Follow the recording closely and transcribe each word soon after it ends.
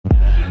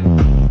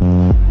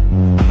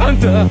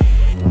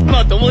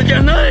まともじ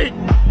ゃない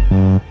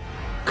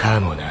か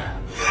もな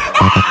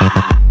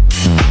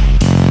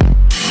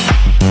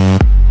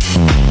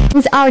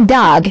Is our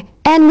dog,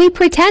 and we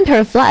pretend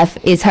her fluff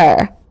is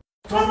her.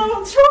 Okay,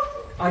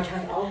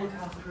 I'll look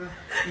after her.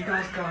 You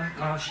guys go.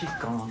 Oh, she's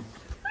gone.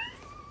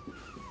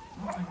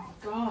 Oh my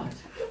god.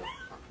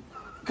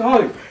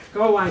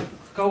 Go away.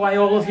 Go away,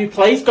 all of you,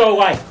 please. Go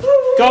away.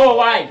 Go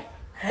away.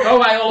 Go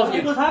away, all of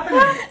you. What's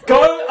happening?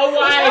 Go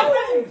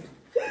away.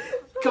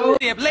 Go.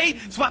 Up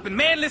late, swapping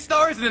manly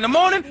stories, and in the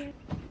morning,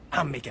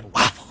 I'm making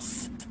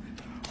waffles.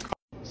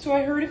 So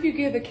I heard if you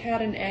give a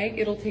cat an egg,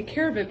 it'll take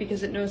care of it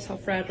because it knows how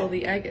fragile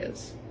the egg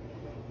is.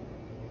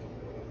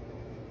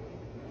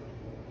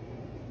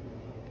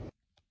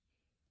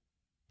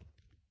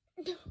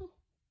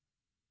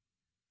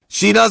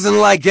 She doesn't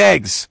like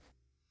eggs.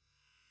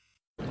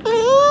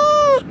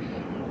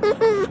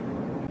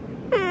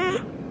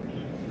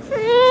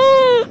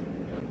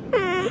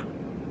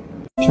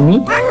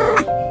 Jimmy?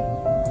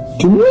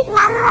 Jimmy?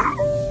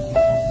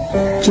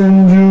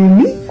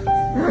 Jimmy?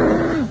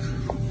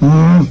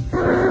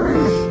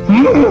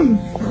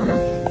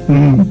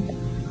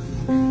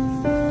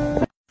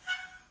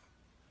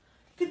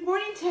 Good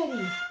morning,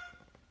 Teddy.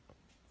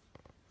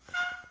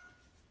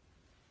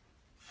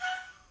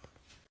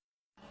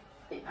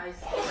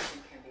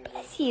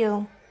 Bless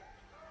you.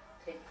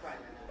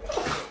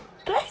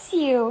 Bless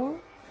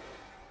you.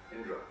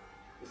 Indra,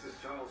 this is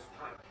Charles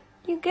Pike.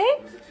 You good?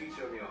 He was a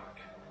teacher in the Ark.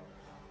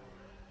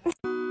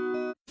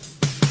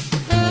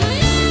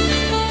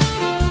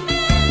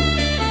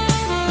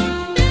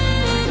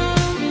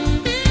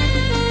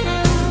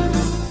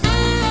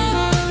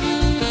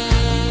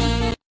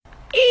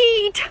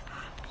 Eat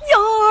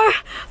your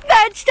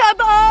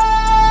vegetables!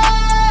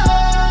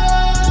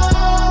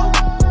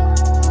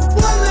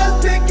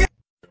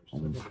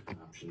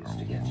 Options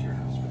to get to your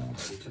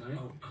house with tonight.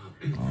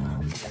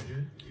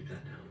 Keep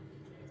that down.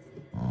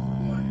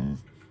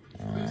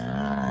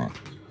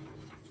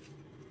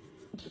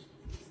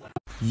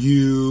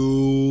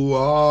 You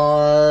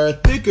are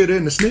thicker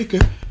than a Snicker,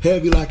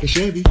 heavy like a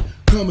Chevy.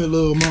 Come here,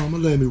 little mama,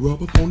 let me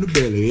rub up on the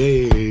belly.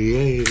 Hey,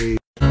 hey.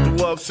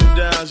 The ups and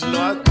downs, you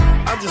know,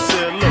 I just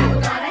said,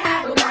 look.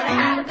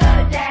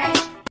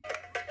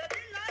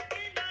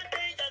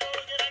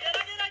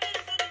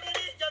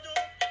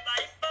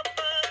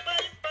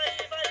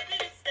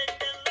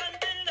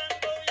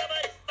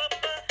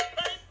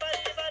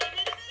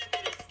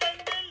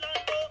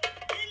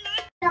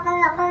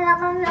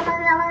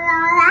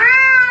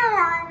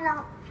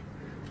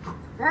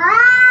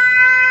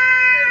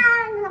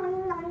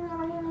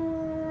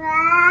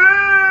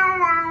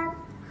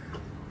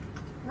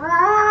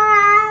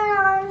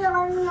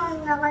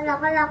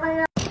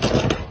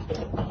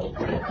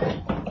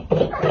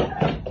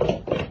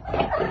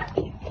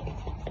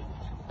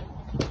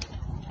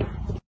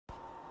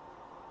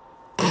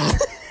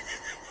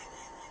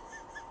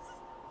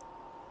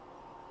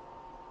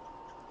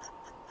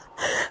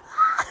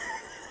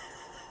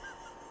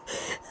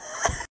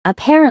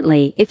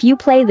 Apparently, if you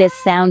play this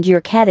sound,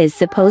 your cat is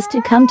supposed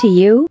to come to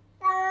you.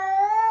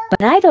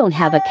 But I don't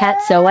have a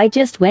cat, so I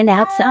just went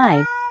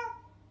outside.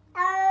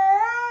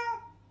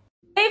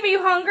 Dave, are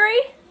you hungry?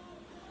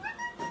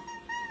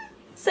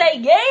 Say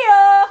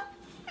yeah!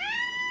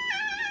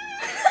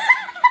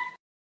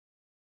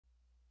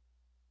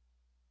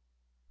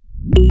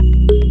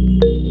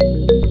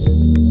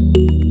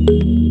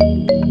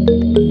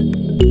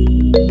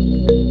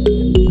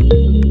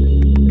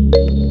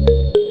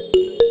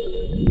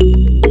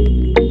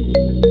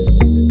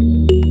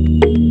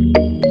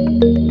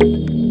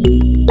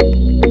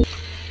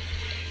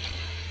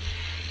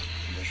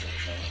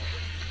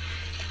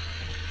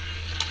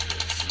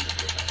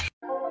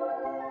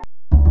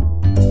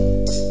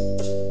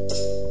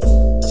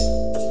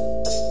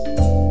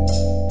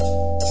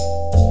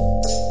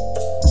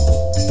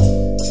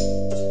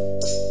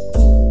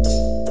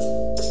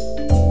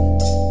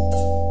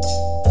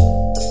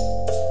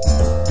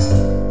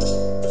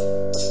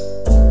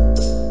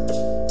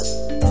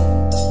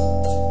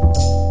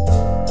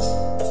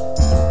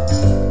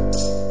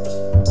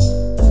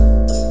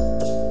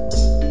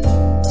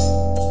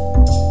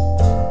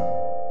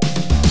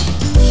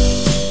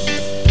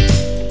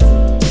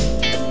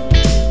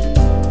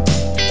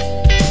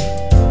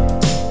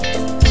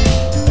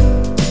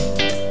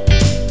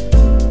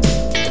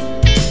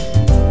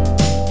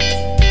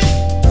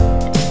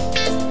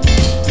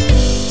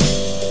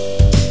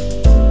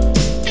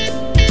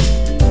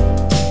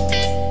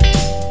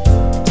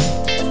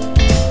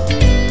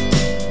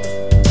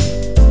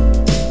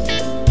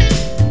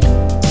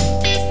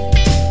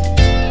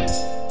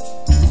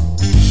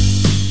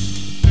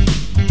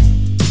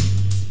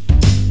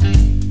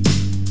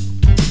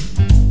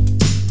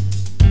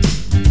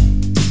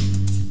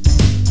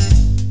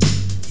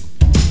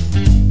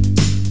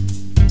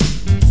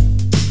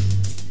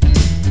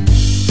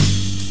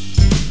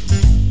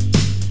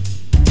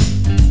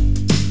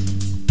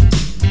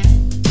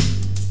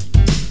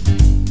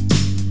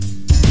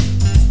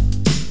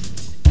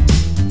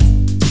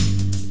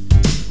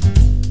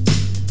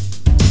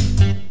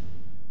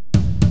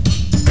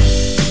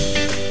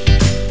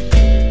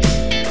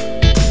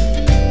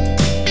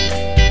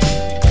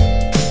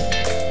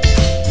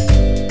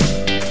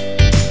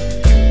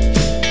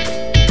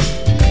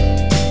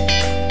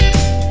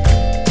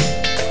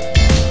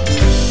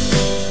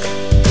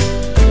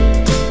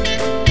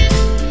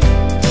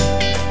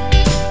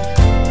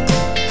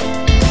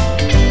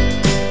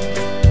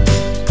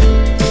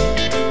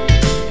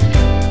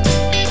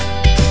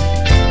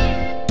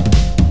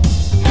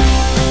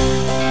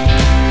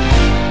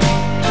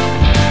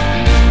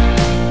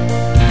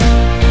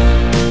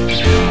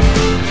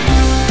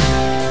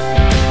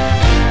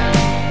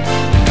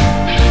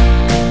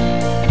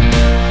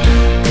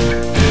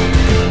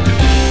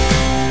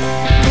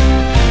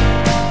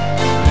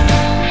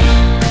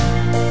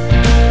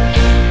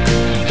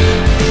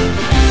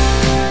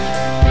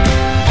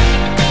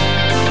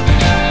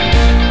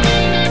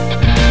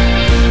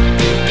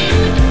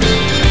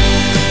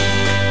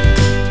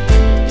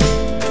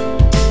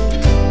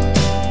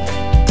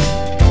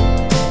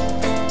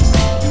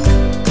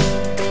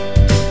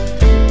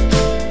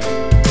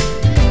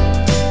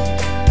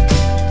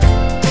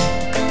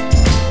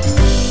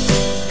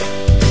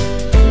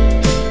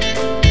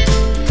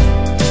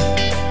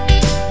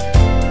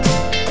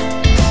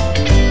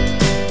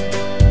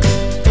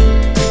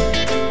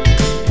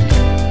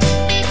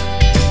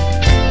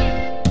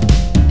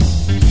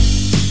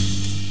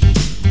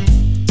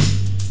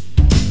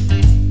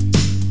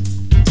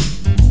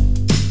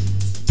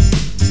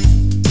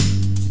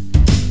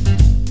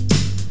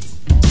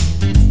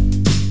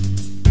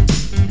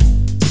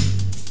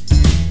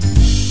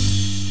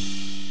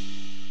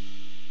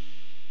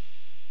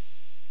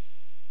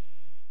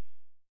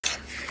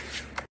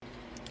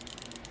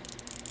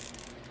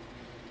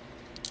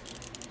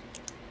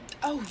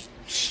 Oh,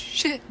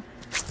 shit.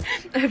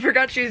 I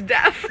forgot she's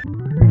deaf.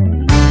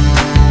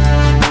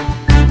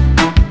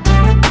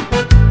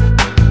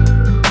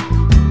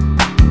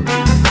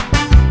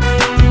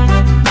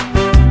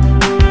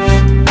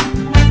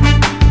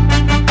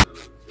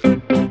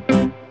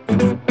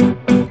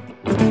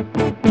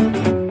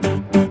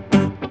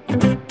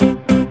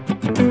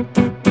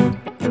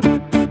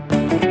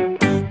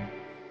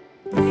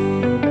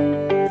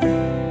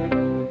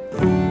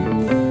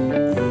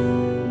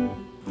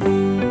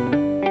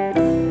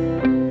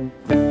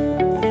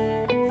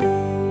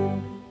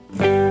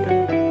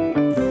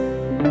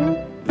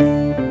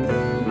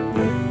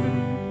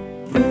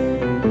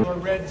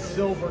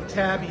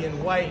 Tabby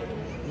and white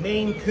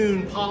Maine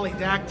Coon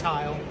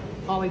polydactyl.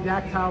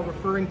 Polydactyl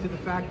referring to the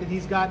fact that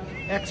he's got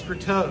extra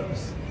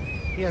toes.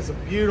 He has a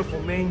beautiful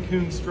Maine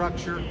Coon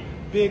structure,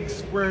 big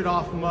squared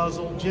off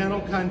muzzle, gentle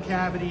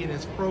concavity in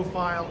his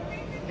profile.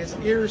 His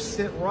ears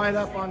sit right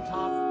up on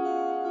top.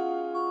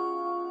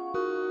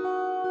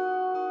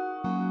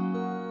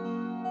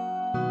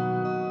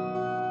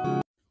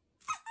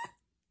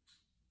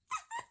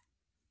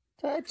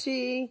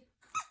 Touchy.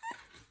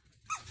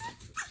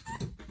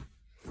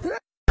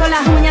 Con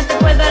las uñas te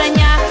puedo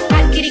arañar.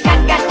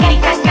 Kirikat,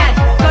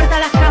 corta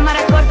las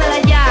cámaras,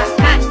 córtala ya.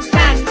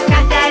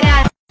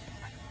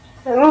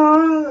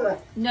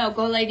 No,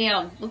 go lay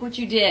down. Look what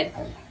you did.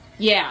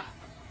 Yeah.